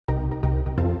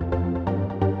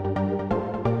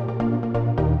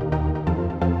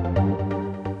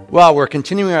Well, we're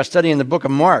continuing our study in the book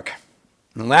of Mark.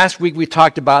 And last week we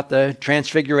talked about the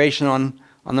transfiguration on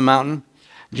the mountain.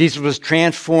 Jesus was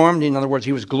transformed. In other words,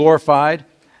 he was glorified.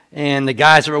 And the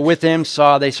guys that were with him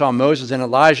saw Moses and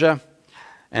Elijah.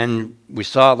 And we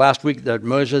saw last week that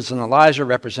Moses and Elijah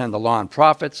represent the law and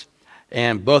prophets.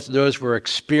 And both of those were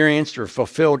experienced or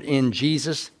fulfilled in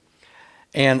Jesus.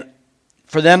 And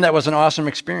for them, that was an awesome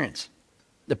experience.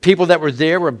 The people that were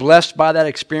there were blessed by that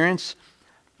experience.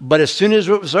 But as soon as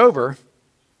it was over,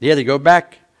 they had to go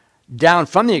back down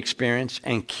from the experience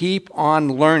and keep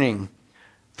on learning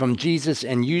from Jesus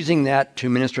and using that to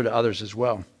minister to others as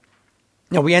well.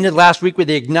 Now, we ended last week with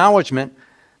the acknowledgement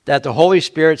that the Holy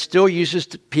Spirit still uses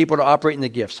people to operate in the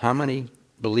gifts. How many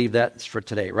believe that's for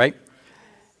today, right?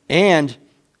 And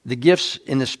the gifts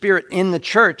in the Spirit in the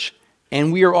church,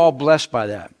 and we are all blessed by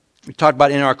that. We talked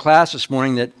about in our class this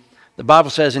morning that the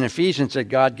Bible says in Ephesians that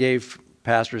God gave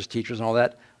pastors, teachers, and all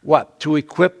that, what? To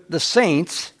equip the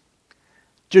saints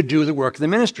to do the work of the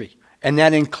ministry. And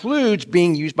that includes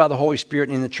being used by the Holy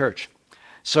Spirit in the church.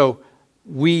 So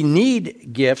we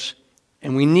need gifts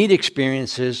and we need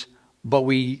experiences, but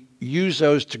we use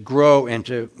those to grow and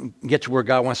to get to where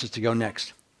God wants us to go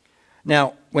next.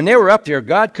 Now, when they were up there,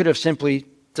 God could have simply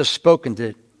just spoken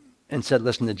to and said,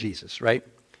 listen to Jesus, right?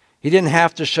 He didn't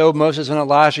have to show Moses and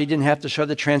Elijah. He didn't have to show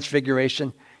the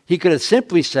transfiguration. He could have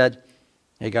simply said,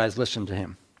 hey guys, listen to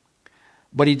him.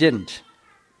 But he didn't.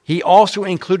 He also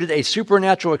included a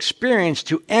supernatural experience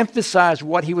to emphasize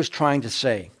what he was trying to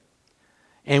say.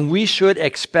 And we should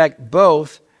expect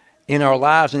both in our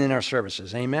lives and in our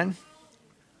services. Amen?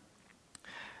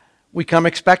 We come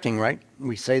expecting, right?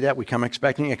 We say that, we come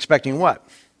expecting. Expecting what?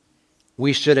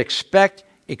 We should expect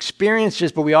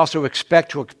experiences, but we also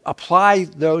expect to apply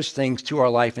those things to our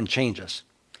life and change us.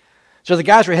 So the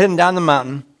guys were heading down the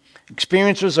mountain.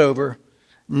 Experience was over.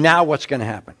 Now what's going to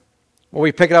happen? Well,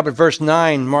 we pick it up at verse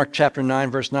 9. Mark chapter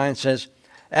 9, verse 9 says,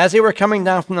 as they were coming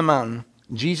down from the mountain,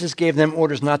 Jesus gave them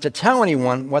orders not to tell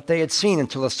anyone what they had seen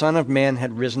until the Son of Man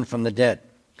had risen from the dead.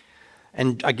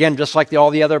 And again, just like all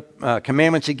the other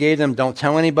commandments he gave them, don't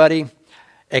tell anybody,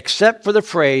 except for the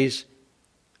phrase,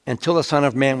 until the Son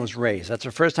of Man was raised. That's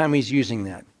the first time he's using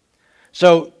that.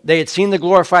 So they had seen the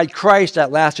glorified Christ.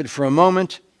 That lasted for a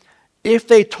moment. If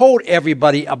they told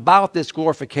everybody about this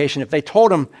glorification, if they told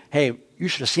them, hey, you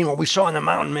should have seen what we saw on the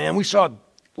mountain, man. We saw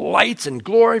lights and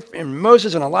glory in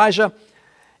Moses and Elijah.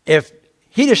 If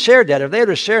he'd have shared that, if they would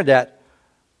have shared that,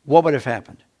 what would have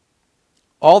happened?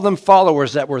 All them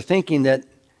followers that were thinking that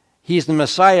he's the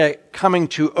Messiah coming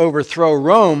to overthrow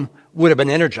Rome would have been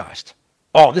energized.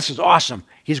 Oh, this is awesome.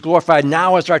 He's glorified.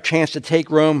 Now is our chance to take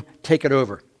Rome, take it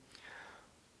over.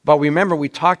 But remember, we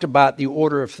talked about the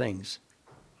order of things.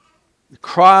 The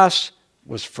cross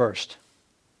was first.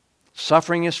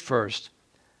 Suffering is first.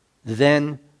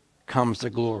 Then comes the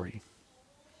glory.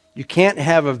 You can't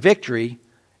have a victory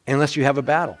unless you have a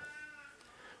battle.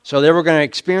 So they were going to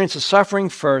experience the suffering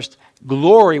first.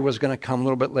 Glory was going to come a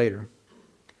little bit later.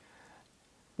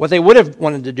 What they would have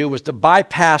wanted to do was to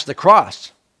bypass the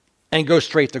cross and go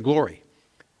straight to glory.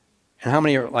 And how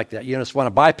many are like that? You just want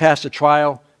to bypass the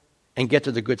trial and get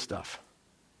to the good stuff.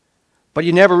 But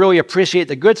you never really appreciate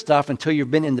the good stuff until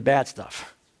you've been in the bad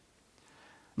stuff.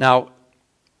 Now,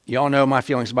 you all know my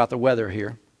feelings about the weather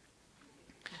here.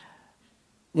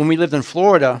 When we lived in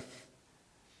Florida,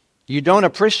 you don't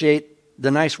appreciate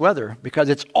the nice weather because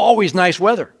it's always nice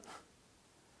weather.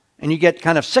 And you get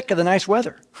kind of sick of the nice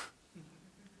weather.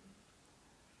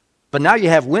 But now you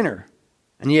have winter,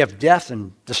 and you have death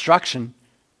and destruction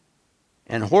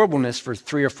and horribleness for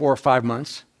 3 or 4 or 5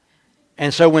 months.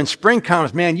 And so when spring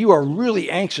comes, man, you are really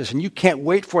anxious, and you can't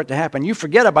wait for it to happen. You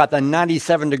forget about the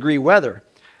 97-degree weather.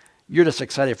 You're just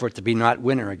excited for it to be not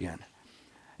winter again.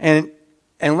 And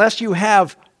unless you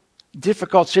have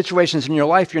difficult situations in your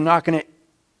life, you're not going to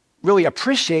really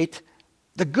appreciate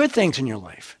the good things in your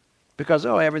life. Because,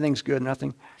 oh, everything's good,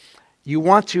 nothing. You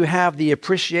want to have the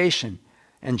appreciation.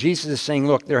 And Jesus is saying,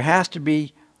 look, there has to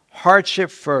be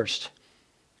hardship first.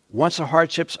 Once the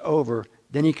hardship's over,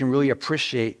 then you can really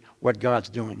appreciate what God's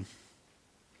doing.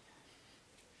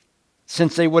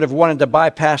 Since they would have wanted to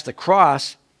bypass the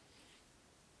cross,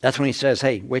 that's when he says,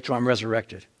 hey, wait till I'm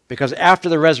resurrected. Because after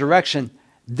the resurrection,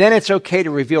 then it's okay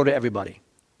to reveal to everybody.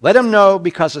 Let them know,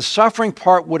 because the suffering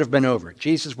part would have been over.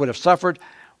 Jesus would have suffered,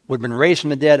 would have been raised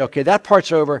from the dead. Okay, that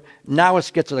part's over. Now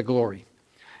let's get to the glory.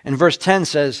 And verse 10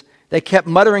 says, they kept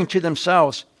muttering to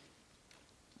themselves,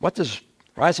 what does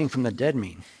rising from the dead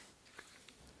mean?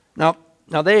 Now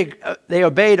they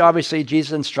obeyed, obviously,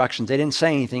 Jesus' instructions. They didn't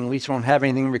say anything. At least we don't have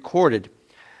anything recorded.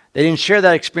 They didn't share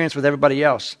that experience with everybody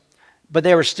else. But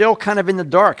they were still kind of in the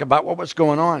dark about what was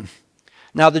going on.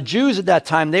 Now, the Jews at that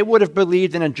time, they would have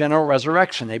believed in a general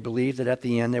resurrection. They believed that at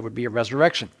the end there would be a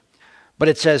resurrection. But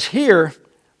it says here,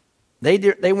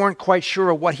 they weren't quite sure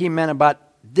of what he meant about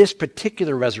this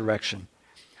particular resurrection.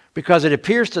 Because it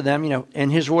appears to them, in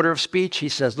his order of speech, he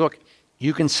says, look,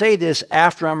 you can say this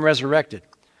after I'm resurrected.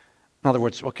 In other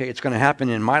words, okay, it's going to happen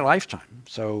in my lifetime.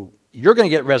 So you're going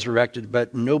to get resurrected,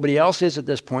 but nobody else is at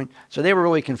this point. So they were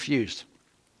really confused.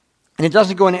 And it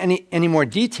doesn't go into any more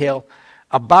detail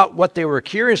about what they were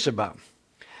curious about.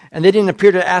 And they didn't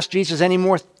appear to ask Jesus any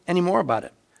more about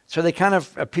it. So they kind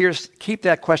of appears to keep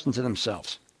that question to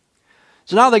themselves.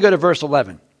 So now they go to verse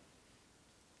 11.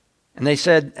 And they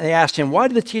asked him, why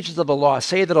do the teachers of the law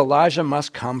say that Elijah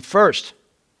must come first?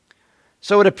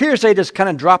 So it appears they just kind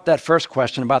of dropped that first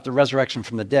question about the resurrection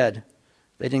from the dead.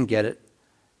 They didn't get it.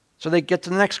 So they get to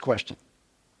the next question.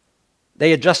 They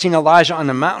had just seen Elijah on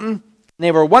the mountain, and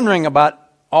they were wondering about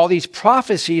all these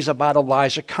prophecies about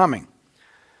Elijah coming.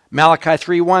 Malachi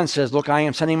 3:1 says, look, I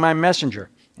am sending my messenger,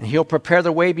 and he'll prepare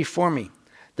the way before me.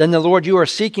 Then the Lord you are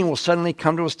seeking will suddenly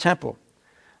come to his temple.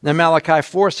 Then Malachi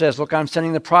 4 says, look, I'm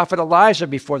sending the prophet Elijah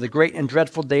before the great and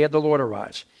dreadful day of the Lord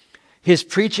arrives. His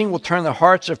preaching will turn the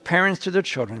hearts of parents to their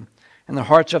children and the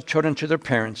hearts of children to their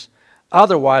parents.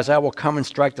 Otherwise, I will come and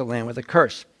strike the land with a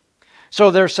curse. So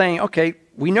they're saying, okay,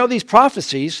 we know these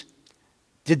prophecies.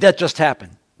 Did that just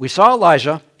happen? We saw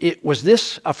Elijah. Was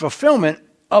this a fulfillment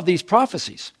of these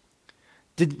prophecies?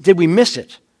 Did we miss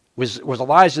it? Was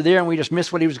Elijah there and we just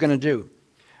missed what he was going to do?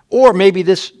 Or maybe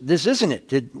this isn't it.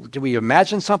 Did we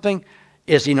imagine something?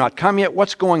 Is he not come yet?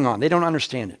 What's going on? They don't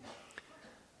understand it.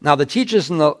 Now, the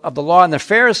teachers of the law and the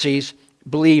Pharisees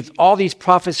believed all these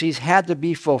prophecies had to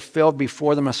be fulfilled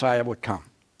before the Messiah would come.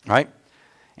 Right?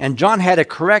 And John had to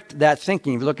correct that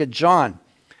thinking. If you look at John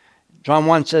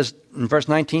 1 says, in verse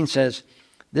 19 says,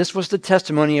 this was the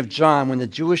testimony of John when the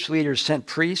Jewish leaders sent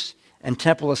priests and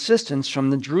temple assistants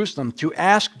from Jerusalem to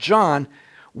ask John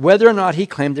whether or not he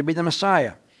claimed to be the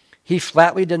Messiah. He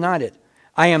flatly denied it.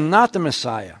 I am not the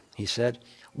Messiah, he said.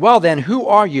 Well then, who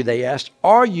are you, they asked.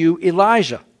 Are you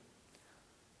Elijah?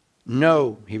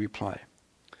 No, he replied.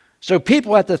 So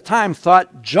people at the time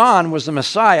thought John was the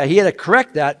Messiah. He had to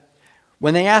correct that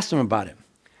when they asked him about it.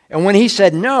 And when he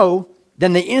said no,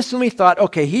 then they instantly thought,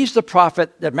 okay, he's the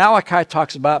prophet that Malachi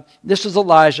talks about. This is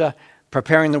Elijah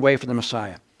preparing the way for the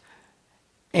Messiah.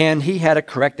 And he had to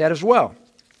correct that as well.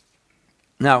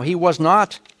 Now, he was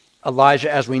not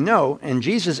Elijah, as we know, and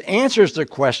Jesus answers their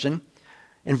question.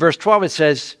 In verse 12, it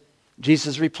says,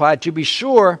 Jesus replied, to be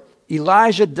sure,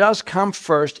 Elijah does come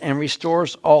first and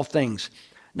restores all things.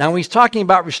 Now, when he's talking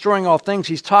about restoring all things,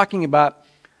 he's talking about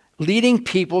leading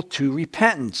people to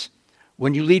repentance.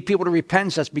 When you lead people to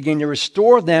repentance, that's beginning to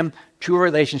restore them to a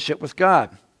relationship with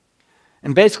God.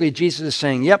 And basically, Jesus is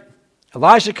saying, yep,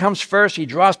 Elijah comes first. He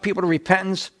draws people to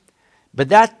repentance. But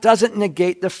that doesn't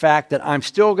negate the fact that I'm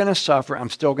still going to suffer. I'm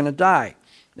still going to die.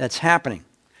 That's happening.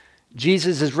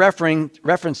 Jesus is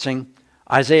referencing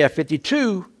Isaiah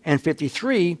 52 and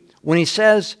 53 when he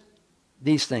says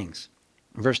these things.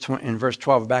 In verse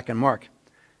 12 back in Mark.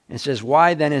 It says,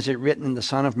 why then is it written the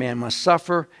Son of Man must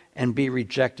suffer and be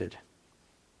rejected?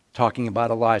 Talking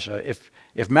about Elijah.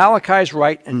 If Malachi is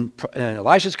right and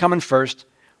Elijah's coming first,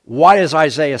 why does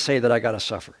Isaiah say that I got to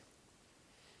suffer?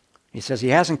 He says he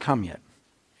hasn't come yet.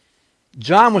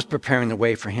 John was preparing the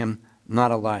way for him,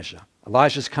 not Elijah.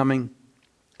 Elijah's coming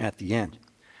at the end.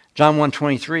 John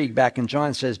 1:23 back in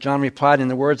John says, John replied in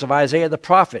the words of Isaiah the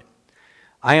prophet,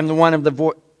 I am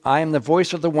the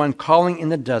voice of the one calling in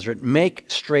the desert, make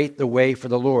straight the way for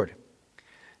the Lord.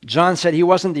 John said he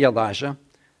wasn't the Elijah,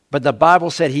 but the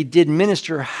Bible said he did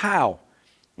minister how?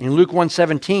 In Luke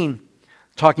 1:17,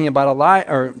 talking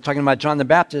about John the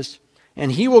Baptist,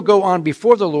 and he will go on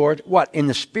before the Lord, what? In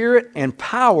the spirit and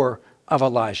power of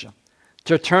Elijah,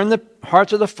 to turn the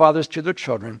hearts of the fathers to their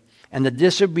children, and the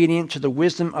disobedient to the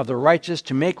wisdom of the righteous,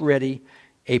 to make ready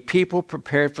a people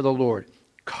prepared for the Lord,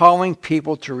 calling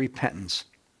people to repentance.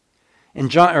 And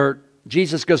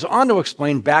Jesus goes on to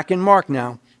explain back in Mark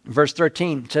now, verse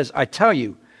 13, it says, I tell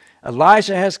you,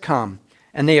 Elijah has come,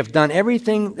 and they have done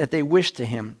everything that they wished to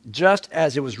him, just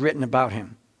as it was written about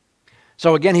him.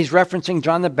 So again, he's referencing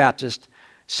John the Baptist,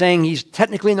 saying he's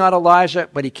technically not Elijah,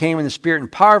 but he came in the spirit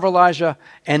and power of Elijah,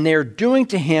 and they're doing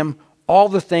to him all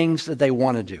the things that they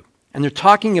want to do. And they're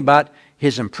talking about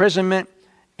his imprisonment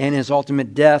and his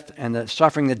ultimate death and the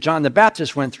suffering that John the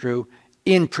Baptist went through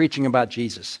in preaching about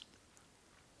Jesus.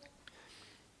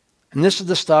 And this is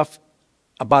the stuff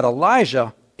about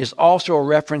Elijah is also a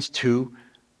reference to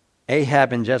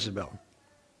Ahab and Jezebel.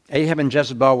 Ahab and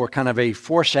Jezebel were kind of a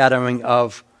foreshadowing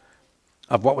of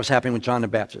what was happening with John the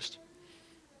Baptist.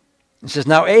 It says,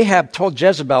 now Ahab told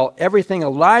Jezebel everything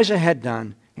Elijah had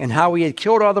done and how he had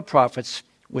killed all the prophets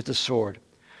with the sword.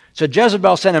 So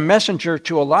Jezebel sent a messenger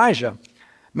to Elijah.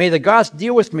 May the gods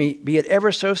deal with me, be it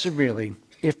ever so severely,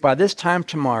 if by this time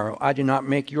tomorrow I do not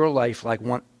make your life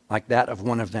like that of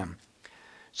one of them.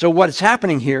 So what is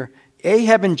happening here,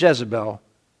 Ahab and Jezebel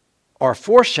are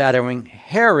foreshadowing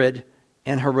Herod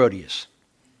and Herodias.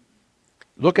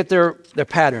 Look at their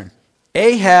pattern.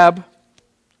 Ahab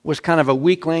was kind of a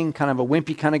weakling, kind of a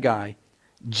wimpy kind of guy.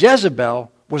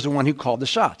 Jezebel was the one who called the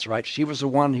shots, right? She was the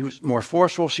one who was more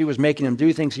forceful. She was making him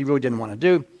do things he really didn't want to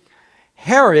do.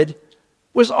 Herod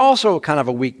was also kind of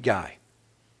a weak guy.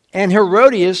 And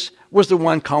Herodias was the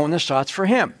one calling the shots for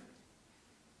him.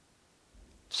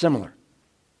 Similar.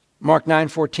 Mark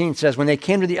 9:14 says, when they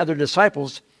came to the other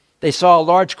disciples, they saw a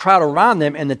large crowd around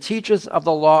them and the teachers of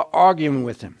the law arguing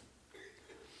with him.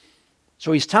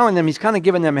 So he's telling them, he's kind of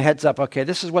giving them a heads up, okay,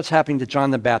 this is what's happening to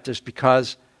John the Baptist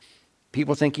because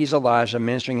people think he's Elijah,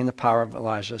 ministering in the power of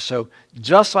Elijah. So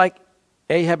just like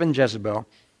Ahab and Jezebel,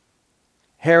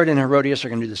 Herod and Herodias are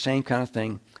going to do the same kind of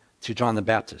thing to John the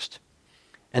Baptist.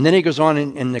 And then he goes on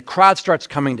and the crowd starts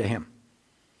coming to him.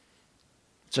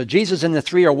 So Jesus and the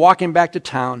three are walking back to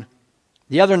town.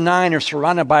 The other 9 are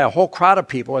surrounded by a whole crowd of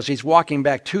people as he's walking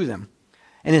back to them.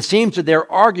 And it seems that they're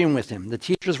arguing with him. The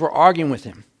teachers were arguing with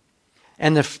him.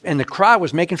 And the crowd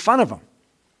was making fun of him.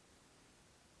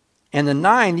 And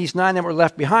these 9 that were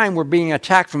left behind were being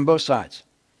attacked from both sides.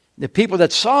 The people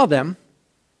that saw them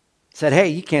said,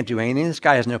 hey, he can't do anything. This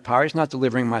guy has no power. He's not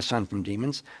delivering my son from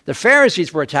demons. The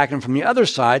Pharisees were attacking him from the other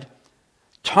side,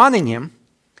 taunting him.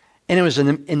 And it was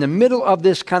in the middle of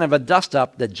this kind of a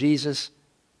dust-up that Jesus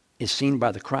is seen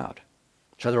by the crowd.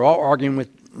 So they're all arguing with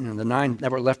the 9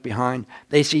 that were left behind.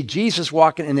 They see Jesus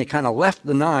walking, and they kind of left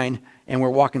the 9 and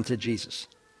were walking to Jesus.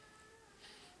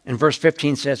 And verse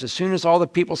 15 says, as soon as all the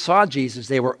people saw Jesus,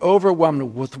 they were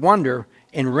overwhelmed with wonder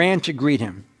and ran to greet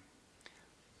him.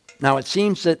 Now it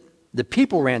seems that the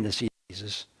people ran to see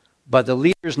Jesus, but the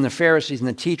leaders and the Pharisees and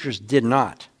the teachers did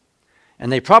not.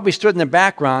 And they probably stood in the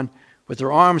background with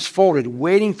their arms folded,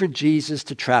 waiting for Jesus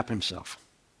to trap himself.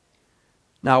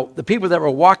 Now, the people that were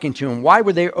walking to him, why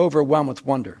were they overwhelmed with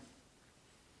wonder?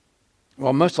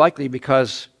 Well, most likely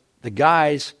because the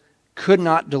guys could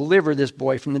not deliver this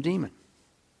boy from the demon.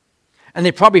 And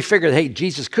they probably figured, hey,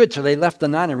 Jesus could, so they left the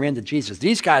 9 and ran to Jesus.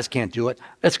 These guys can't do it.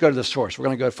 Let's go to the source. We're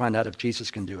going to go find out if Jesus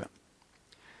can do it.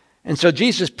 And so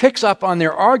Jesus picks up on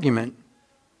their argument,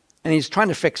 and he's trying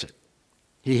to fix it.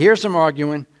 He hears them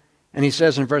arguing, and he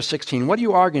says in verse 16, what are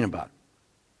you arguing about?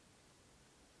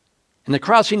 And the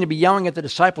crowd seemed to be yelling at the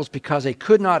disciples because they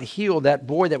could not heal that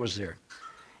boy that was there.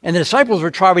 And the disciples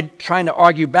were trying to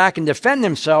argue back and defend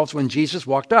themselves when Jesus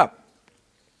walked up.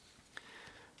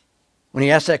 When he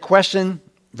asked that question,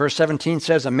 verse 17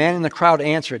 says, a man in the crowd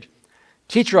answered,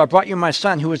 teacher, I brought you my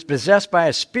son who is possessed by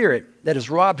a spirit that has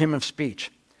robbed him of speech.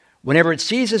 Whenever it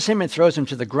seizes him, it throws him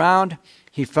to the ground.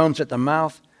 He foams at the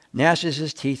mouth, gnashes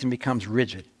his teeth, and becomes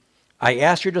rigid. I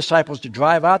asked your disciples to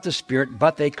drive out the spirit,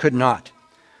 but they could not.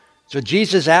 So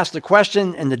Jesus asked the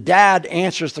question, and the dad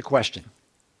answers the question.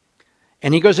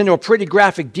 And he goes into a pretty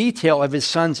graphic detail of his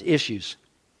son's issues.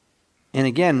 And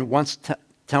again, once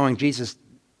telling Jesus,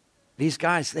 these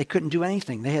guys, they couldn't do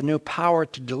anything. They had no power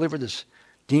to deliver this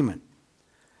demon.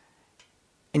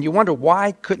 And you wonder,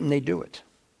 why couldn't they do it?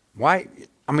 Why?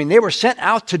 I mean, they were sent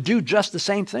out to do just the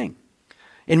same thing.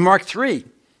 In Mark 3,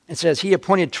 it says, he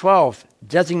appointed 12,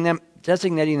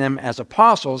 designating them as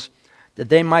apostles, that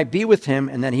they might be with him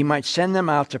and that he might send them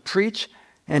out to preach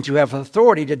and to have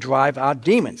authority to drive out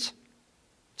demons.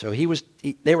 So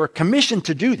they were commissioned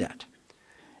to do that.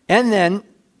 And then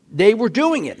they were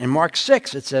doing it. In Mark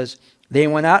 6, it says, they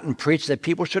went out and preached that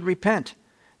people should repent.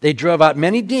 They drove out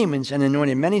many demons and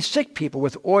anointed many sick people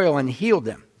with oil and healed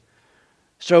them.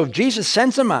 So if Jesus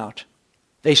sends them out,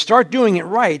 they start doing it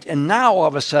right, and now all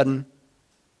of a sudden,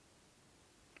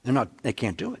 they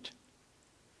can't do it.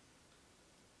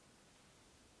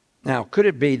 Now, could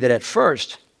it be that at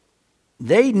first,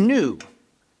 they knew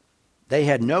they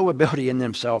had no ability in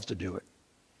themselves to do it?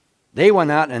 They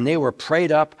went out and they were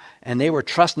prayed up and they were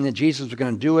trusting that Jesus was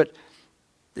going to do it.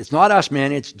 It's not us,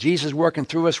 man. It's Jesus working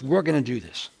through us. We're going to do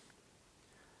this.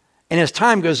 And as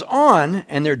time goes on,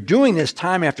 and they're doing this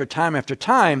time after time after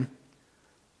time,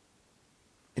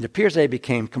 it appears they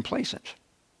became complacent.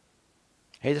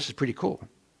 Hey, this is pretty cool.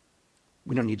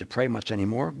 We don't need to pray much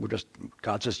anymore.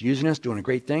 God's just using us, doing a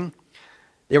great thing.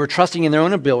 They were trusting in their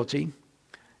own ability,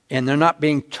 and they're not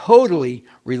being totally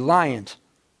reliant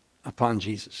upon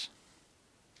Jesus.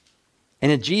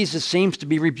 And Jesus seems to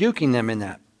be rebuking them in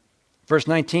that. Verse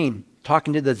 19,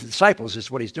 talking to the disciples is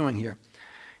what he's doing here.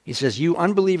 He says, "You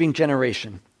unbelieving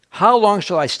generation, how long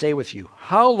shall I stay with you?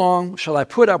 How long shall I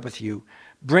put up with you?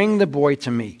 Bring the boy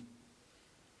to me."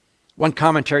 One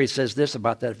commentary says this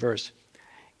about that verse: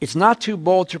 "It's not too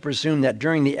bold to presume that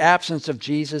during the absence of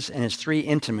Jesus and his three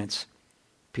intimates,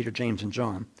 Peter, James, and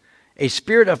John, a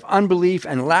spirit of unbelief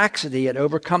and laxity had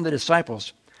overcome the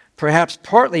disciples, perhaps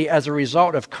partly as a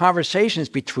result of conversations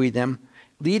between them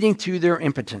leading to their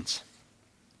impotence."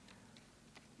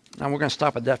 Now we're going to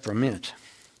stop at that for a minute.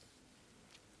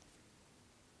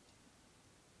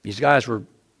 These guys were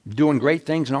doing great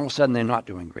things, and all of a sudden they're not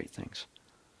doing great things.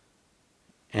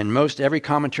 And every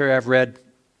commentary I've read,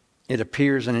 it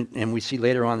appears, and we see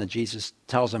later on that Jesus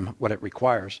tells them what it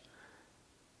requires.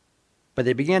 But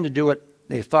they began to do it,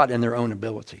 they thought, in their own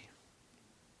ability.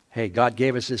 Hey, God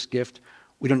gave us this gift.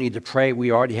 We don't need to pray.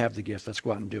 We already have the gift. Let's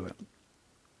go out and do it.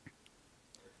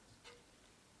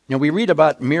 You know, we read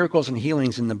about miracles and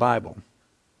healings in the Bible,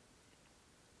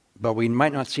 but we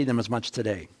might not see them as much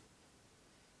today.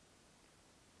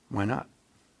 Why not?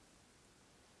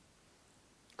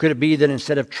 Could it be that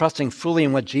instead of trusting fully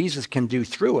in what Jesus can do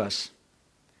through us,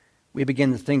 we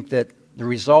begin to think that the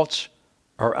results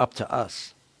are up to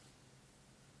us?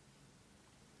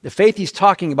 The faith he's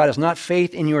talking about is not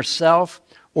faith in yourself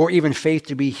or even faith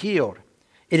to be healed.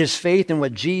 It is faith in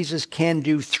what Jesus can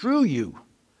do through you,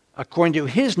 according to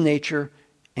his nature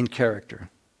and character.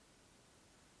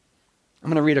 I'm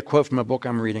going to read a quote from a book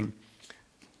I'm reading.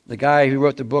 The guy who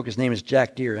wrote the book, his name is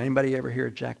Jack Deere. Anybody ever hear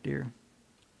of Jack Deere?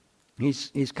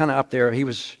 He's kind of up there.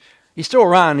 He's still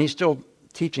around. He's still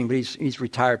teaching, but he's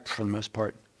retired for the most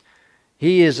part.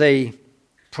 He is a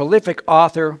prolific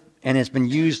author and has been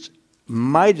used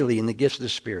mightily in the gifts of the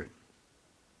Spirit.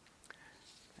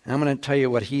 And I'm going to tell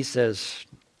you what he says.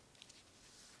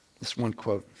 This one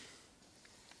quote.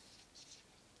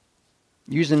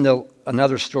 Using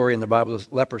another story in the Bible, the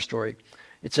leper story.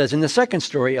 It says, "In the second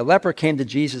story, a leper came to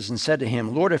Jesus and said to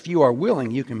him, 'Lord, if you are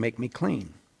willing, you can make me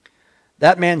clean.'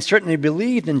 That man certainly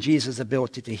believed in Jesus'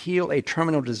 ability to heal a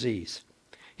terminal disease.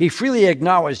 He freely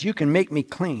acknowledged, 'You can make me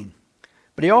clean.'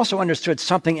 But he also understood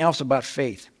something else about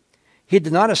faith. He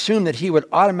did not assume that he would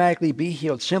automatically be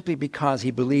healed simply because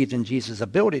he believed in Jesus'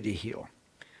 ability to heal.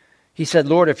 He said,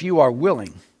 'Lord, if you are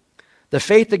willing.' The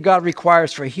faith that God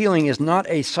requires for healing is not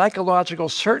a psychological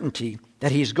certainty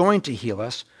that he's going to heal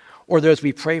us or those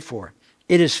we pray for.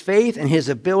 It is faith in his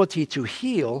ability to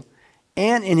heal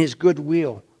and in his good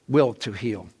will to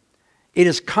heal. It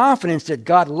is confidence that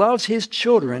God loves his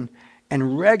children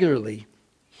and regularly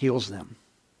heals them."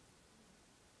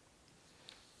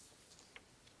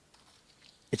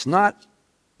 It's not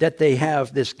that they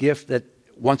have this gift that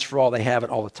once for all they have it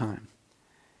all the time.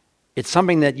 It's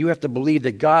something that you have to believe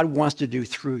that God wants to do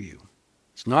through you.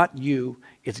 It's not you,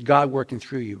 it's God working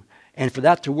through you. And for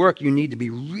that to work, you need to be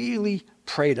really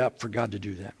prayed up for God to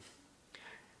do that.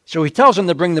 So he tells them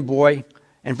to bring the boy,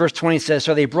 and verse 20 says,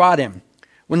 "So they brought him.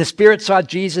 When the spirit saw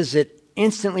Jesus, it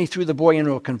instantly threw the boy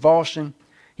into a convulsion.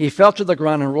 He fell to the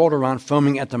ground and rolled around,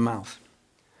 foaming at the mouth."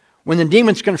 When the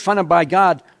demon's confronted by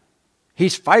God,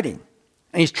 he's fighting,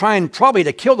 and he's trying probably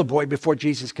to kill the boy before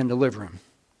Jesus can deliver him.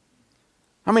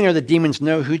 How many of the demons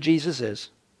know who Jesus is,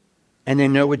 and they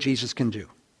know what Jesus can do?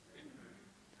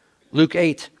 Luke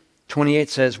 8:28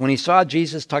 says, "When he saw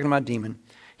Jesus," talking about demon,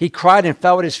 "he cried and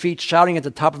fell at his feet, shouting at the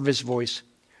top of his voice,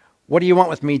 'What do you want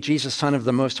with me, Jesus, Son of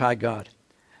the Most High God?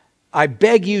 I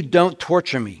beg you, don't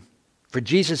torture me.' For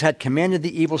Jesus had commanded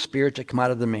the evil spirit to come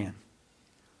out of the man."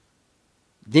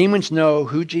 Demons know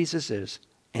who Jesus is,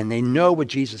 and they know what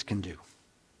Jesus can do.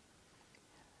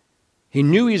 He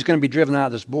knew he was going to be driven out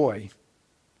of this boy.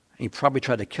 He probably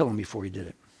tried to kill him before he did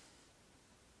it.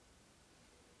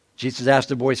 Jesus asked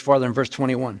the boy's father in verse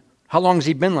 21, "How long has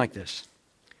he been like this?"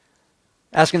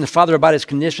 Asking the father about his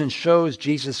condition shows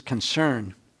Jesus'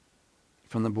 concern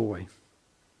from the boy.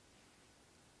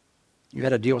 You had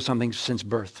to deal with something since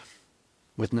birth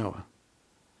with Noah.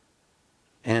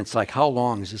 And it's like, how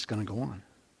long is this going to go on?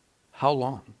 How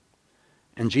long?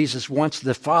 And Jesus wants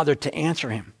the father to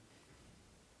answer him.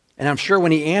 And I'm sure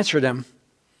when he answered him,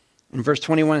 in verse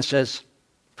 21 it says,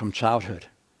 from childhood.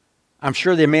 I'm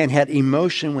sure the man had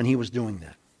emotion when he was doing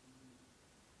that.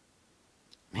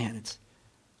 Man, it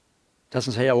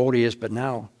doesn't say how old he is, but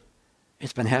now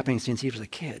it's been happening since he was a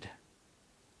kid.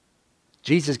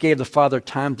 Jesus gave the father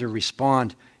time to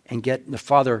respond and get the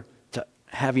father to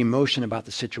have emotion about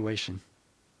the situation.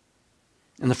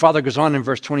 And the father goes on in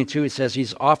verse 22, it says,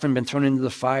 he's often been thrown into the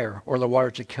fire or the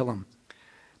water to kill him.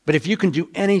 But if you can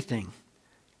do anything,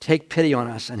 take pity on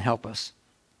us and help us.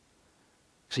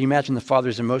 So you imagine the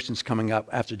father's emotions coming up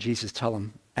after Jesus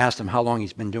asked him how long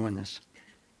he's been doing this.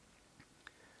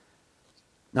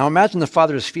 Now imagine the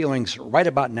father's feelings right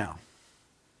about now.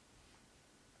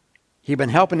 He'd been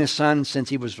helping his son since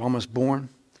he was almost born,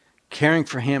 caring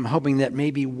for him, hoping that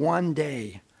maybe one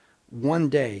day,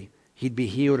 he'd be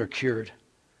healed or cured.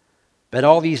 But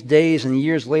all these days and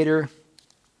years later,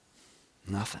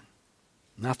 nothing.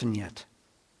 Nothing yet.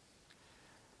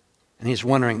 And he's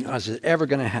wondering, is it ever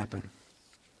going to happen?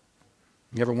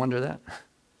 You ever wonder that?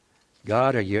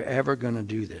 God, are you ever going to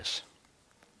do this?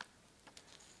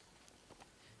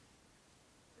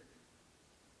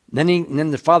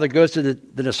 Then the father goes to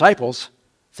the disciples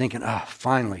thinking,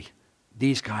 finally,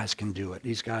 these guys can do it.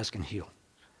 These guys can heal.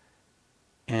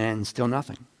 And still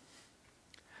nothing.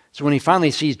 So when he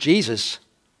finally sees Jesus,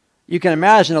 you can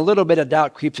imagine a little bit of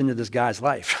doubt creeps into this guy's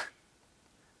life.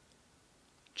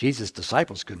 Jesus'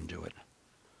 disciples couldn't do it.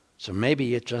 So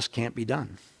maybe it just can't be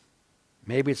done.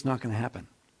 Maybe it's not going to happen.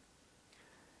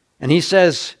 And he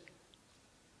says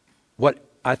what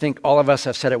I think all of us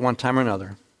have said at one time or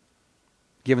another,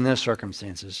 given their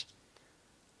circumstances.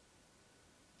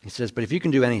 He says, but if you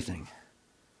can do anything,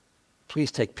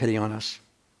 please take pity on us.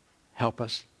 Help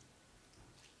us.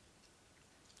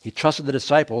 He trusted the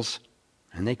disciples,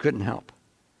 and they couldn't help.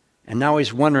 And now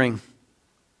he's wondering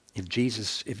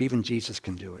if even Jesus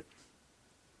can do it.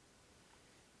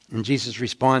 And Jesus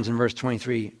responds in verse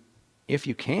 23, if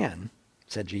you can,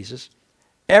 said Jesus,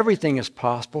 everything is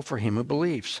possible for him who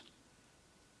believes.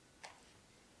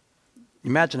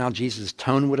 Imagine how Jesus'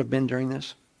 tone would have been during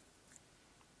this.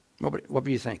 What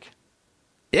do you think?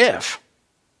 If?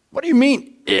 What do you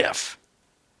mean, if?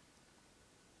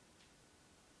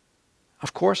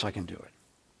 Of course I can do it.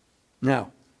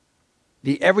 Now,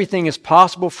 the everything is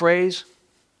possible phrase,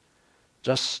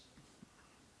 just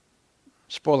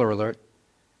spoiler alert,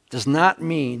 does not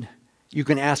mean you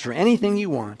can ask for anything you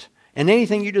want and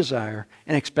anything you desire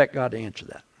and expect God to answer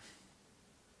that.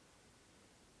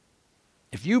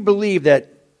 If you believe that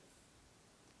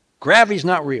gravity's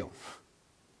not real,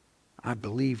 I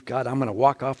believe, God, I'm going to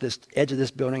walk off this edge of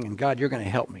this building, and God, you're going to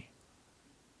help me.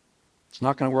 It's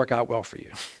not going to work out well for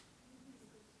you.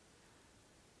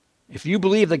 If you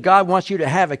believe that God wants you to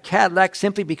have a Cadillac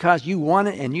simply because you want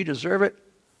it and you deserve it,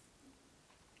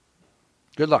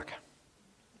 good luck.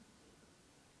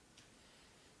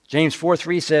 James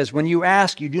 4:3 says, when you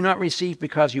ask, you do not receive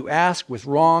because you ask with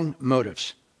wrong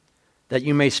motives, that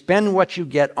you may spend what you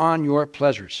get on your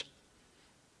pleasures.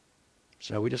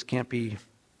 So we just can't be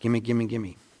gimme, gimme,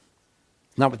 gimme.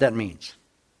 Not what that means.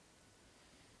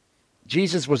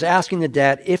 Jesus was asking the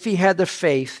dad if he had the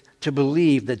faith to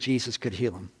believe that Jesus could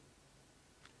heal him.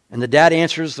 And the dad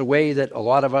answers the way that a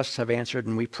lot of us have answered,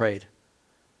 and we prayed.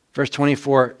 Verse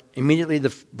 24, immediately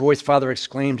the boy's father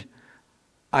exclaimed,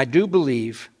 I do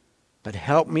believe, but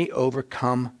help me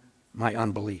overcome my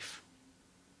unbelief.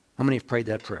 How many have prayed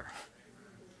that prayer?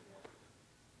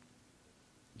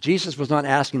 Jesus was not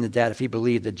asking the dad if he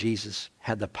believed that Jesus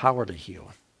had the power to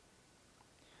heal.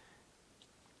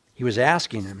 He was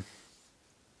asking him,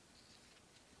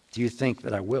 do you think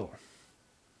that I will?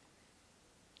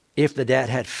 If the dad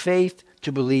had faith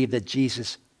to believe that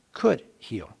Jesus could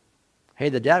heal. Hey,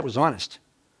 the dad was honest.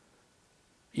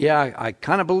 Yeah, I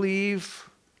kind of believe.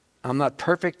 I'm not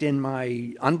perfect in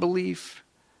my unbelief.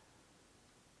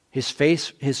 His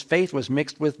faith was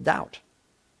mixed with doubt.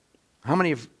 How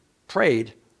many have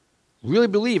prayed really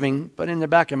believing, but in the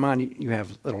back of your mind you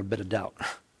have a little bit of doubt?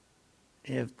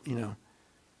 The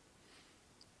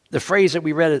phrase that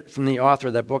we read from the author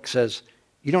of that book says,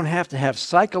 you don't have to have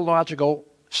psychological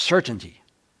certainty,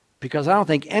 because I don't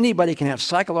think anybody can have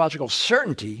psychological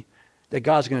certainty that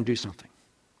God's going to do something.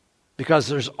 Because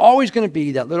there's always going to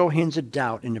be that little hinge of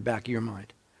doubt in the back of your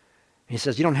mind. He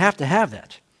says you don't have to have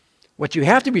that. What you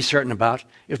have to be certain about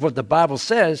is what the Bible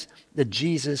says, that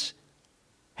Jesus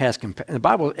has compassion. In the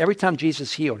Bible, every time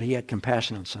Jesus healed, he had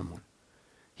compassion on someone.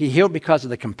 He healed because of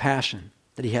the compassion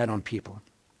that he had on people.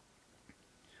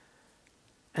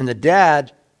 And the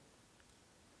dad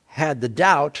had the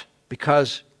doubt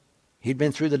because he'd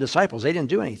been through the disciples. They didn't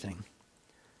do anything.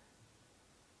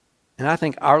 And I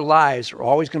think our lives are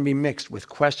always going to be mixed with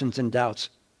questions and doubts,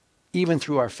 even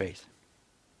through our faith.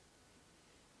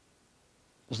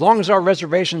 As long as our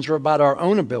reservations are about our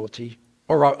own ability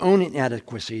or our own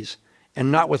inadequacies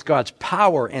and not with God's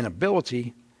power and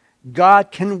ability,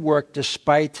 God can work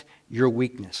despite your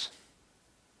weakness.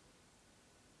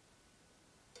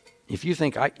 If you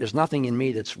think, there's nothing in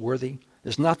me that's worthy,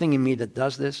 there's nothing in me that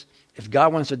does this, if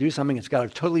God wants to do something, it's got to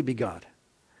totally be God.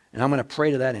 And I'm going to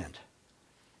pray to that end.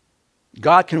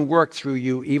 God can work through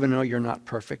you even though you're not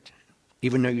perfect,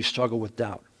 even though you struggle with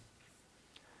doubt.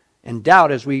 And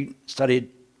doubt, as we studied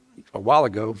a while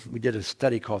ago, we did a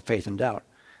study called Faith and Doubt.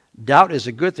 Doubt is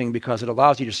a good thing because it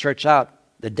allows you to search out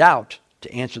the doubt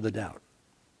to answer the doubt.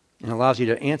 And allows you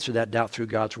to answer that doubt through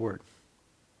God's word.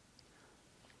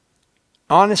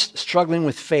 Honest struggling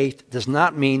with faith does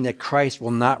not mean that Christ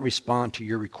will not respond to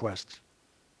your requests.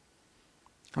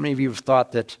 How many of you have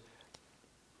thought that,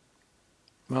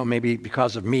 well, maybe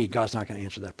because of me, God's not going to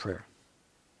answer that prayer?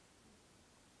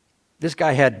 This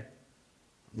guy had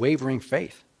wavering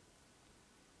faith.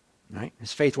 Right?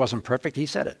 His faith wasn't perfect. He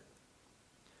said it.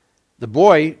 The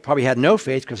boy probably had no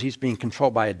faith because he's being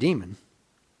controlled by a demon.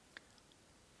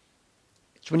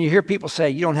 So when you hear people say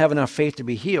you don't have enough faith to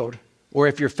be healed, or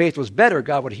if your faith was better,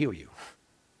 God would heal you.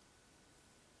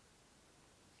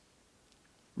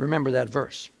 Remember that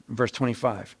verse, verse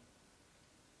 25.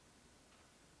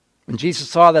 When Jesus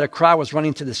saw that a crowd was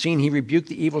running to the scene, he rebuked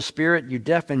the evil spirit. You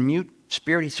deaf and mute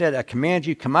spirit, he said, I command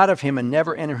you, come out of him and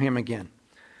never enter him again.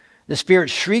 The spirit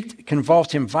shrieked,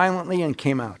 convulsed him violently, and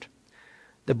came out.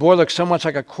 The boy looked so much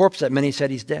like a corpse that many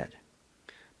said he's dead.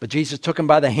 But Jesus took him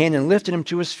by the hand and lifted him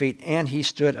to his feet, and he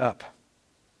stood up.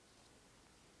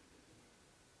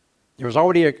 There was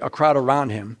already a crowd around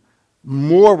him.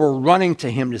 More were running to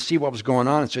him to see what was going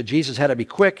on. And so Jesus had to be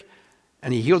quick,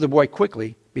 and he healed the boy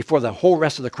quickly before the whole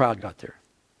rest of the crowd got there.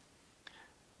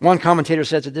 One commentator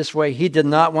says it this way: he did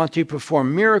not want to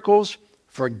perform miracles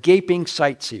for gaping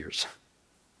sightseers.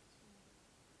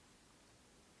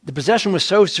 The possession was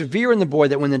so severe in the boy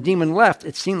that when the demon left,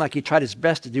 it seemed like he tried his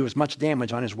best to do as much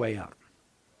damage on his way out.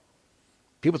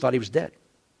 People thought he was dead.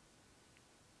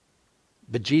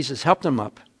 But Jesus helped him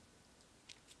up,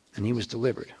 and he was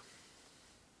delivered.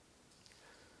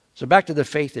 So back to the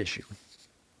faith issue.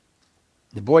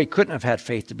 The boy couldn't have had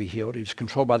faith to be healed. He was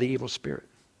controlled by the evil spirit.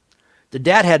 The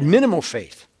dad had minimal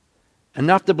faith,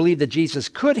 enough to believe that Jesus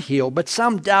could heal, but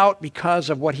some doubt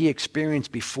because of what he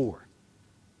experienced before.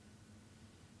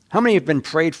 How many have been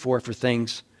prayed for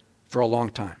things for a long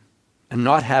time and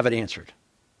not have it answered?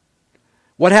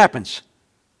 What happens?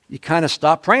 You kind of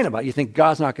stop praying about it. You think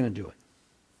God's not going to do it.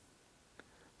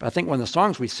 But I think one of the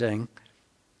songs we sing,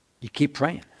 you keep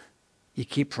praying. You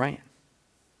keep praying.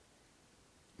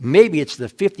 Maybe it's the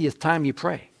 50th time you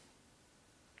pray.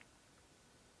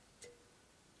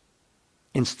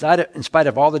 In spite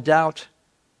of all the doubt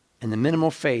and the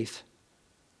minimal faith,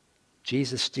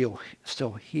 Jesus still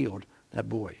healed that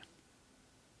boy.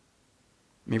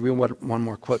 Let me read one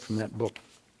more quote from that book.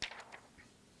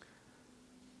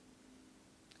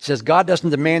 It says, God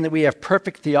doesn't demand that we have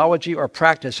perfect theology or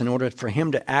practice in order for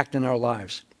him to act in our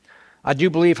lives. I do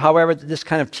believe, however, that this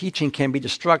kind of teaching can be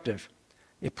destructive.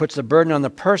 It puts the burden on the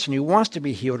person who wants to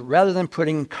be healed rather than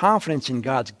putting confidence in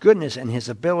God's goodness and his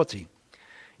ability.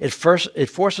 It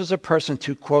forces a person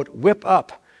to, quote, whip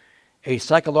up a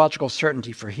psychological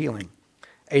certainty for healing,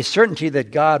 a certainty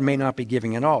that God may not be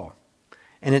giving at all.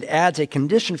 And it adds a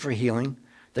condition for healing,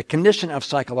 the condition of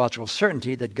psychological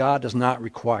certainty that God does not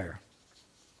require.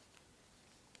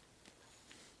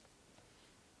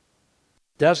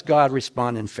 Does God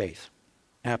respond in faith?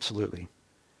 Absolutely.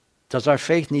 Does our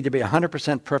faith need to be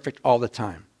 100% perfect all the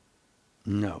time?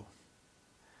 No.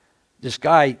 This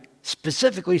guy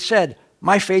specifically said,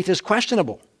 my faith is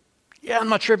questionable. Yeah, I'm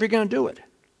not sure if you're going to do it.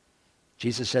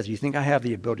 Jesus says, you think I have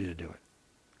the ability to do it?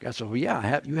 God said, well,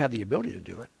 yeah, you have the ability to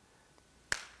do it.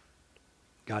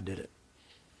 God did it.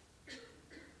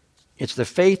 It's the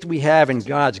faith we have in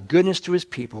God's goodness to his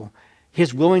people,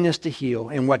 his willingness to heal,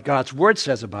 and what God's word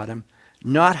says about him,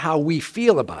 not how we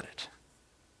feel about it.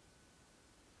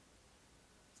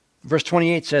 Verse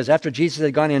 28 says, after Jesus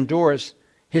had gone indoors,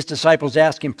 his disciples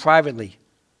asked him privately,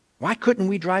 why couldn't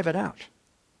we drive it out?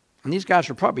 And these guys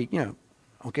were probably,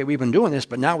 okay, we've been doing this,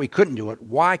 but now we couldn't do it.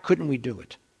 Why couldn't we do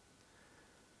it?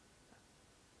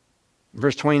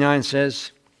 Verse 29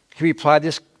 says, he replied,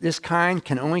 this kind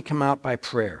can only come out by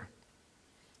prayer.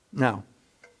 Now,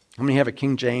 how many have a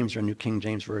King James or a New King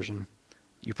James Version?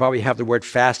 You probably have the word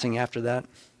fasting after that.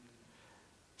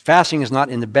 Fasting is not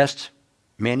in the best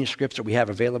manuscripts that we have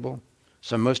available,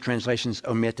 so most translations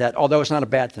omit that, although it's not a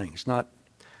bad thing.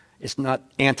 It's not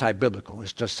anti-biblical.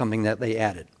 It's just something that they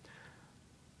added.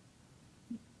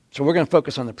 So we're going to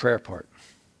focus on the prayer part.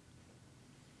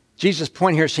 Jesus'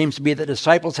 point here seems to be that the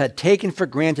disciples had taken for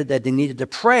granted that they needed to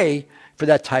pray for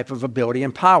that type of ability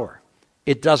and power.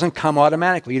 It doesn't come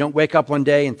automatically. You don't wake up one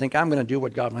day and think, I'm going to do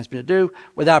what God wants me to do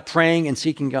without praying and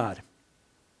seeking God.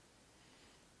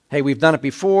 Hey, we've done it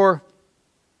before.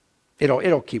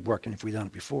 It'll keep working if we've done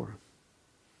it before.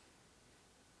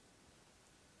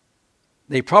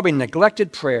 They probably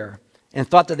neglected prayer and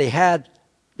thought that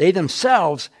they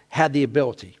themselves had the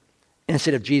ability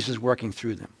instead of Jesus working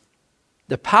through them.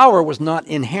 The power was not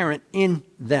inherent in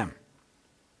them.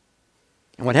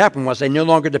 And what happened was they no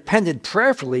longer depended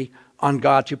prayerfully on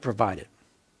God to provide it.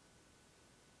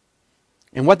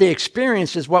 And what they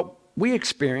experienced is what we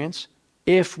experience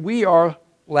if we are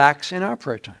lax in our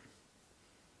prayer time.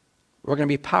 We're going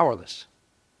to be powerless.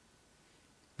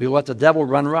 We will let the devil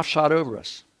run roughshod over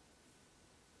us.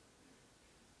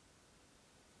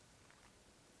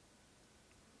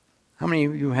 How many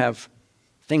of you have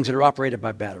things that are operated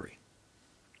by battery?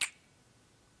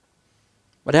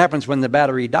 What happens when the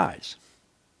battery dies?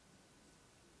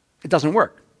 It doesn't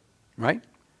work, right?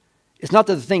 It's not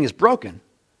that the thing is broken.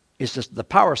 It's just the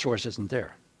power source isn't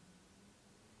there.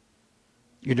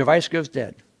 Your device goes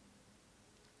dead.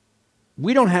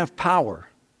 We don't have power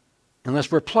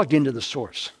unless we're plugged into the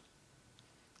source.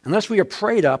 Unless we are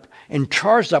prayed up and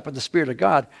charged up with the Spirit of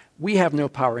God, we have no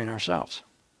power in ourselves.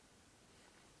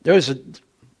 Those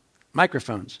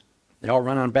microphones, they all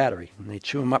run on battery, and they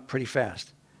chew them up pretty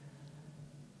fast.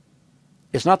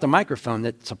 It's not the microphone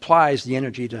that supplies the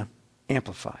energy to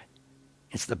amplify.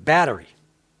 It's the battery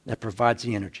that provides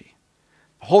the energy.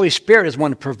 The Holy Spirit is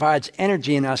one that provides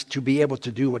energy in us to be able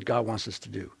to do what God wants us to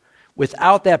do.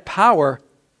 Without that power,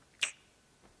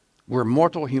 we're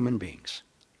mortal human beings.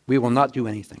 We will not do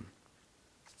anything.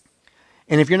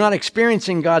 And if you're not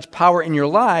experiencing God's power in your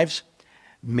lives,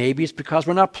 maybe it's because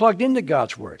we're not plugged into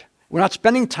God's Word. We're not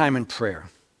spending time in prayer.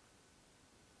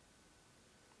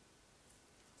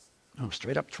 Oh,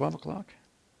 straight up 12 o'clock?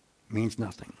 Means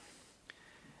nothing.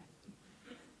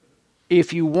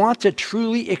 If you want to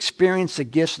truly experience the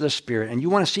gifts of the Spirit and you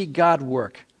want to see God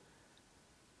work,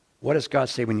 what does God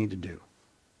say we need to do?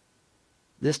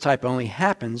 This type only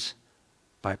happens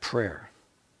by prayer.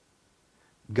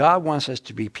 God wants us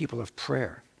to be people of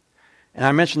prayer. And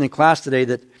I mentioned in class today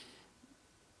that,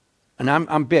 and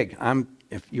I'm big.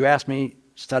 If you ask me,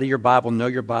 study your Bible, know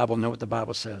what the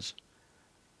Bible says.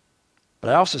 But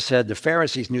I also said the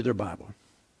Pharisees knew their Bible,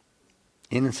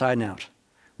 inside and out.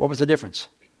 What was the difference?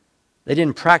 They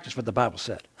didn't practice what the Bible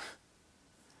said.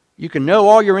 You can know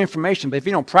all your information, but if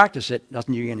you don't practice it, it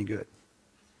doesn't do you any good.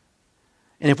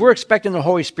 And if we're expecting the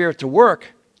Holy Spirit to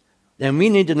work, then we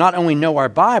need to not only know our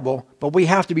Bible, but we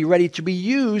have to be ready to be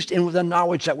used in the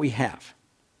knowledge that we have.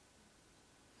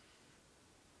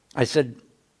 I said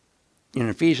in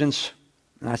Ephesians,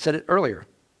 and I said it earlier,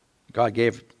 God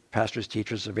gave pastors,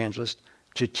 teachers, evangelists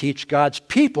to teach God's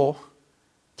people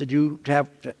to have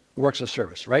works of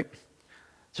service, right?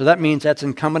 So that means that's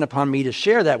incumbent upon me to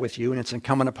share that with you, and it's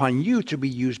incumbent upon you to be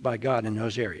used by God in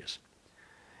those areas.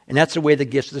 And that's the way the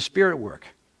gifts of the Spirit work,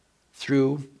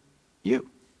 through you,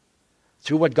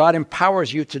 through what God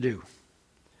empowers you to do.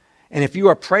 And if you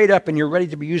are prayed up and you're ready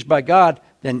to be used by God,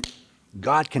 then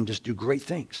God can just do great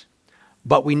things.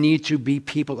 But we need to be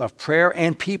people of prayer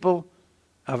and people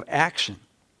of action.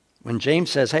 When James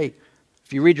says, hey,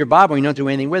 if you read your Bible and you don't do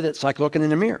anything with it, it's like looking in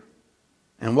the mirror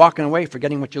and walking away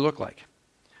forgetting what you look like.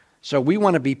 So we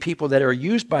want to be people that are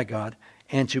used by God,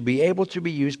 and to be able to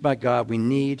be used by God, we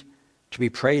need to be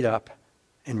prayed up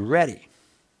and ready.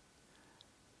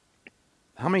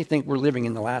 How many think we're living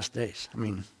in the last days? I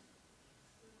mean,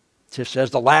 Tiff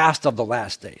says the last of the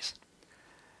last days.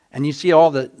 And you see all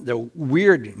the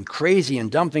weird and crazy and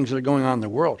dumb things that are going on in the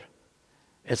world.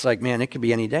 It's like, man, it could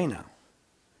be any day now.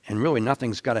 And really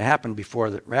nothing's got to happen before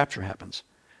the rapture happens.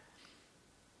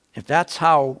 If that's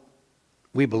how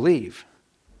we believe,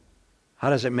 how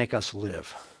does it make us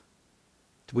live?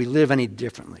 Do we live any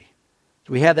differently?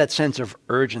 Do we have that sense of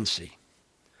urgency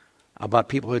about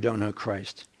people who don't know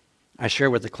Christ? I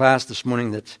shared with the class this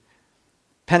morning that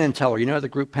Penn and Teller, you know the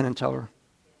group Penn and Teller?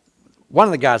 One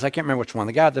of the guys, I can't remember which one,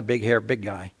 the guy with the big hair, big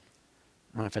guy.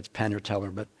 I don't know if it's Penn or Teller,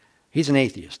 but he's an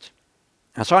atheist.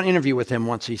 I saw an interview with him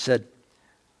once. He said,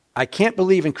 I can't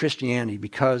believe in Christianity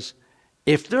because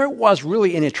if there was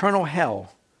really an eternal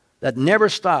hell that never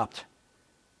stopped,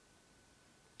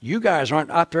 you guys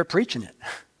aren't out there preaching it.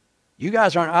 You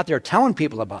guys aren't out there telling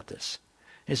people about this.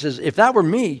 He says, if that were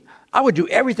me, I would do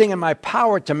everything in my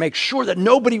power to make sure that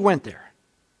nobody went there.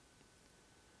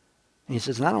 And he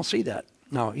says, and I don't see that.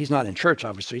 Now, he's not in church,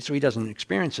 obviously, so he doesn't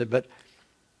experience it, but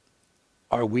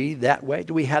are we that way?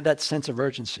 Do we have that sense of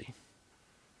urgency?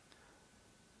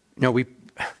 You know,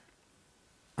 I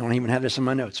don't even have this in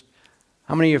my notes.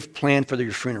 How many have planned for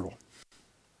your funeral?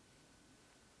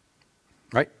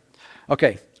 Right?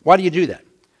 Okay, why do you do that?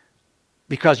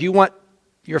 Because you want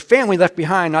your family left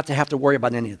behind not to have to worry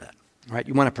about any of that. Right?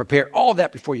 You want to prepare all of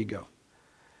that before you go.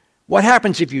 What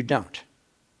happens if you don't?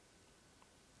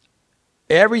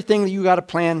 Everything that you got to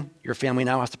plan, your family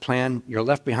now has to plan. You're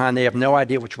left behind. They have no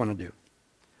idea what you want to do.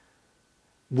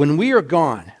 When we are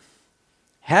gone,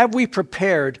 have we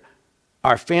prepared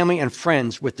our family and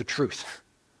friends with the truth?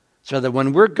 So that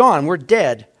when we're gone, we're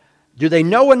dead, do they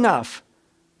know enough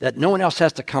that no one else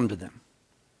has to come to them?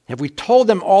 Have we told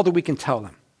them all that we can tell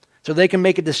them so they can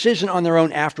make a decision on their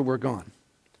own after we're gone?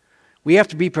 We have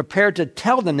to be prepared to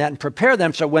tell them that and prepare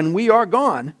them so when we are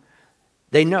gone,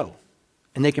 they know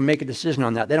and they can make a decision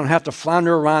on that. They don't have to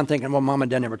flounder around thinking, well, mom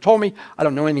and dad never told me. I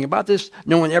don't know anything about this.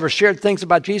 No one ever shared things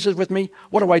about Jesus with me.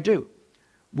 What do I do?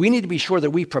 We need to be sure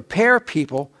that we prepare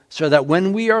people so that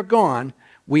when we are gone,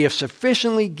 we have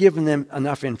sufficiently given them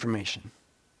enough information.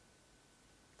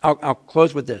 I'll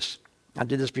close with this. I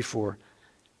did this before.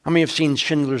 How many have seen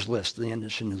Schindler's List, the end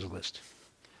of Schindler's List?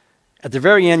 At the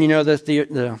very end, you know,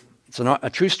 it's a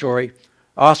true story.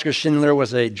 Oskar Schindler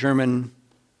was a German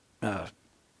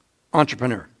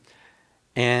entrepreneur.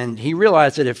 And he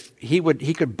realized that if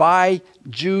he could buy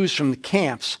Jews from the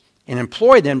camps and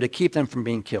employ them to keep them from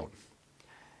being killed.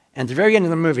 And at the very end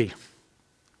of the movie,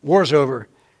 war's over,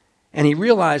 and he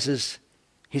realizes,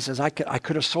 he says, I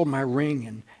could have sold my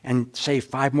ring and saved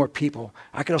 5 more people.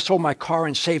 I could have sold my car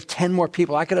and saved 10 more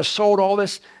people. I could have sold all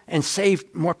this and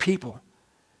saved more people.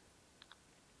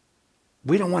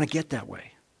 We don't want to get that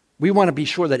way. We want to be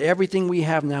sure that everything we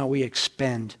have now we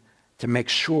expend to make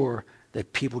sure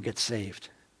that people get saved.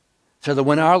 So that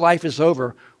when our life is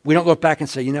over, we don't look back and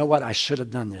say, you know what, I should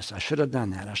have done this. I should have done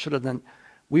that. I should have done.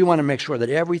 We want to make sure that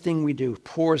everything we do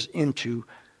pours into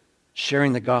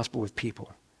sharing the gospel with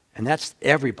people. And that's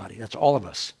everybody. That's all of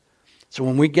us. So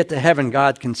when we get to heaven,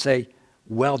 God can say,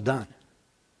 well done.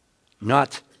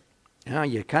 Not,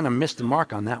 you kind of missed the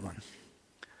mark on that one.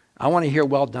 I want to hear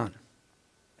well done.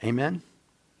 Amen?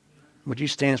 Would you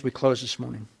stand as we close this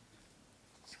morning?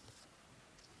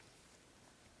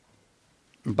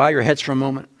 And bow your heads for a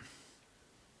moment.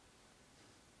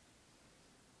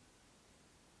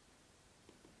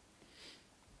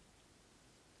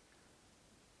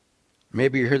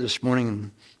 Maybe you're here this morning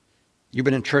and you've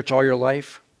been in church all your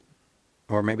life,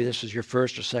 or maybe this is your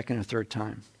first or second or third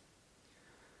time.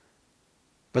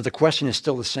 But the question is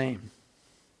still the same.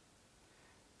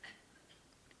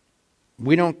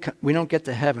 We don't get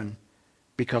to heaven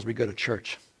because we go to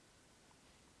church.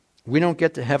 We don't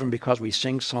get to heaven because we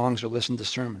sing songs or listen to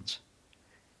sermons.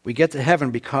 We get to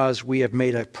heaven because we have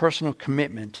made a personal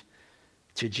commitment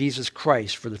to Jesus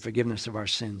Christ for the forgiveness of our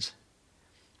sins.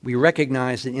 We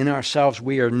recognize that in ourselves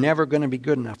we are never going to be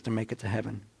good enough to make it to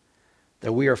heaven.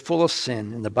 That we are full of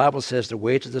sin, and the Bible says the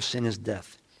wages of sin is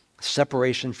death,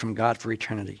 separation from God for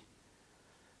eternity.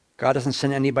 God doesn't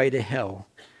send anybody to hell.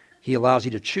 He allows you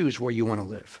to choose where you want to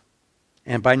live.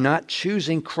 And by not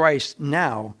choosing Christ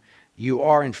now, you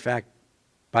are, in fact,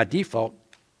 by default,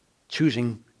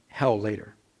 choosing hell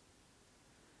later.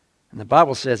 And the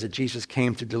Bible says that Jesus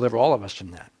came to deliver all of us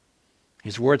from that.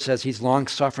 His word says he's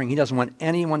long-suffering. He doesn't want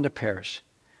anyone to perish.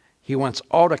 He wants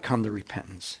all to come to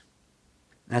repentance.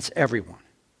 That's everyone.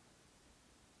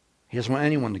 He doesn't want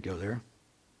anyone to go there.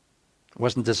 It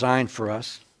wasn't designed for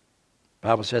us. The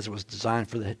Bible says it was designed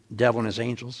for the devil and his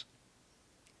angels.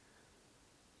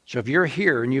 So if you're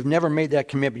here and you've never made that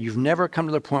commitment, you've never come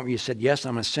to the point where you said, yes,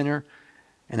 I'm a sinner,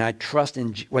 and I trust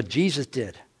in what Jesus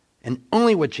did, and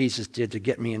only what Jesus did to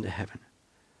get me into heaven.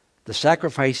 The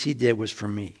sacrifice he did was for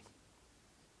me.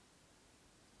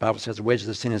 The Bible says the wages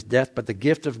of sin is death, but the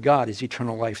gift of God is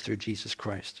eternal life through Jesus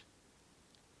Christ.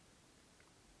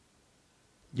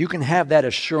 You can have that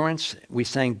assurance. We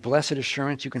sang blessed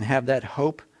assurance. You can have that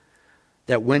hope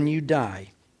that when you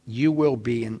die, you will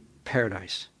be in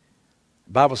paradise.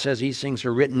 The Bible says these things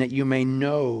are written that you may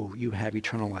know you have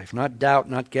eternal life. Not doubt,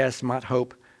 not guess, not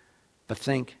hope, but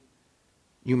think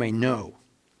you may know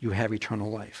you have eternal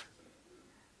life.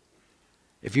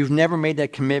 If you've never made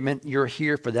that commitment, you're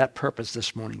here for that purpose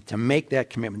this morning, to make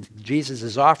that commitment. Jesus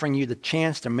is offering you the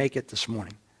chance to make it this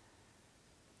morning.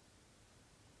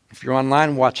 If you're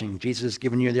online watching, Jesus has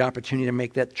given you the opportunity to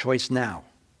make that choice now.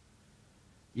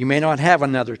 You may not have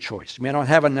another choice. You may not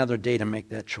have another day to make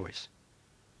that choice.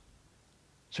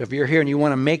 So if you're here and you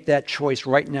want to make that choice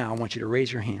right now, I want you to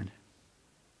raise your hand.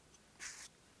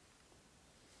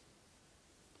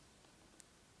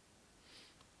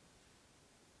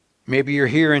 Maybe you're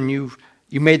here and you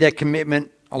made that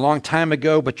commitment a long time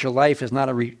ago, but your life is not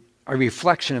a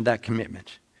reflection of that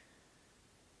commitment.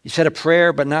 You said a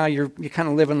prayer, but now you're kind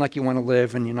of living like you want to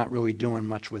live, and you're not really doing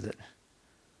much with it.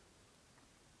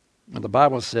 Well, the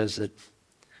Bible says that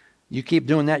you keep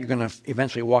doing that, you're going to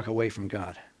eventually walk away from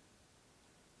God.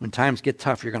 When times get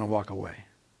tough, you're going to walk away.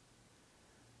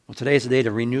 Well, today is the day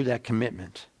to renew that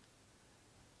commitment.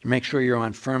 To make sure you're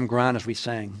on firm ground, as we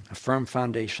sang, a firm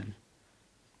foundation.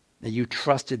 That you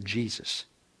trusted Jesus.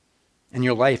 And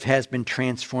your life has been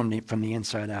transformed from the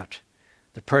inside out.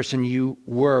 The person you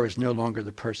were is no longer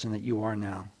the person that you are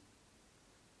now.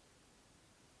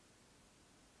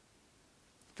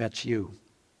 that's you,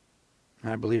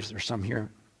 and I believe there's some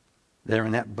here that are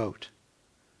in that boat,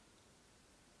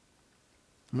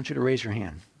 I want you to raise your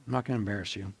hand. I'm not going to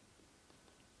embarrass you.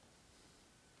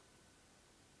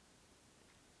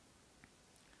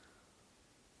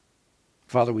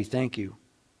 Father, we thank you.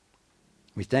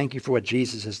 We thank you for what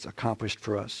Jesus has accomplished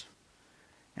for us.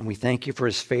 And we thank you for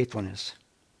his faithfulness.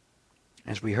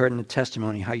 As we heard in the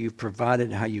testimony, how you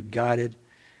provided, how you guided,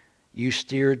 you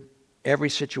steered every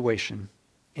situation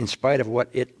in spite of what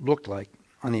it looked like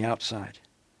on the outside.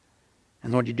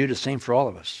 And Lord, you do the same for all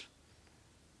of us.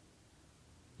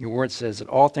 Your word says that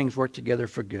all things work together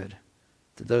for good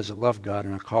to those that love God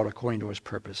and are called according to his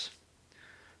purpose.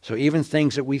 So even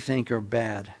things that we think are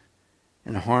bad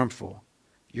and harmful,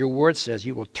 your word says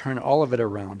you will turn all of it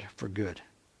around for good.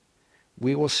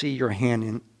 We will see your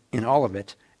hand in all of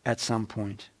it at some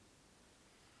point.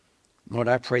 Lord,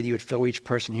 I pray that you would fill each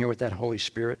person here with that Holy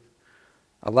Spirit.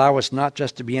 Allow us not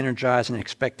just to be energized and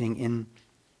expecting in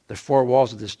the four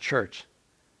walls of this church,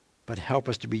 but help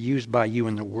us to be used by you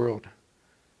in the world.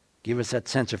 Give us that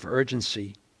sense of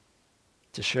urgency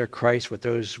to share Christ with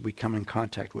those we come in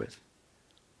contact with,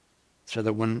 so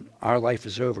that when our life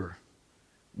is over,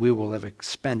 we will have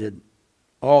expended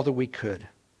all that we could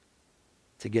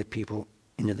to get people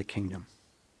into the kingdom.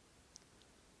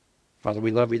 Father,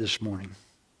 we love you this morning,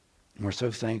 and we're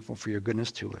so thankful for your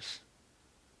goodness to us.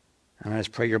 And I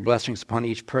just pray your blessings upon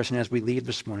each person as we leave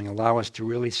this morning. Allow us to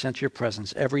really sense your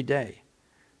presence every day,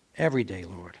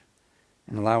 Lord,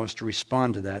 and allow us to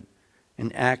respond to that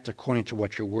and act according to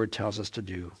what your word tells us to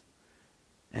do.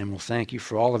 And we'll thank you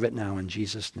for all of it now in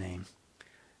Jesus' name.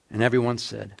 And everyone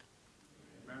said,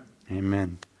 Amen.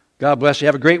 Amen. God bless you.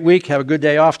 Have a great week. Have a good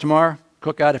day off tomorrow.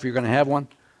 Cook out if you're going to have one.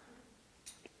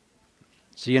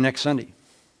 See you next Sunday.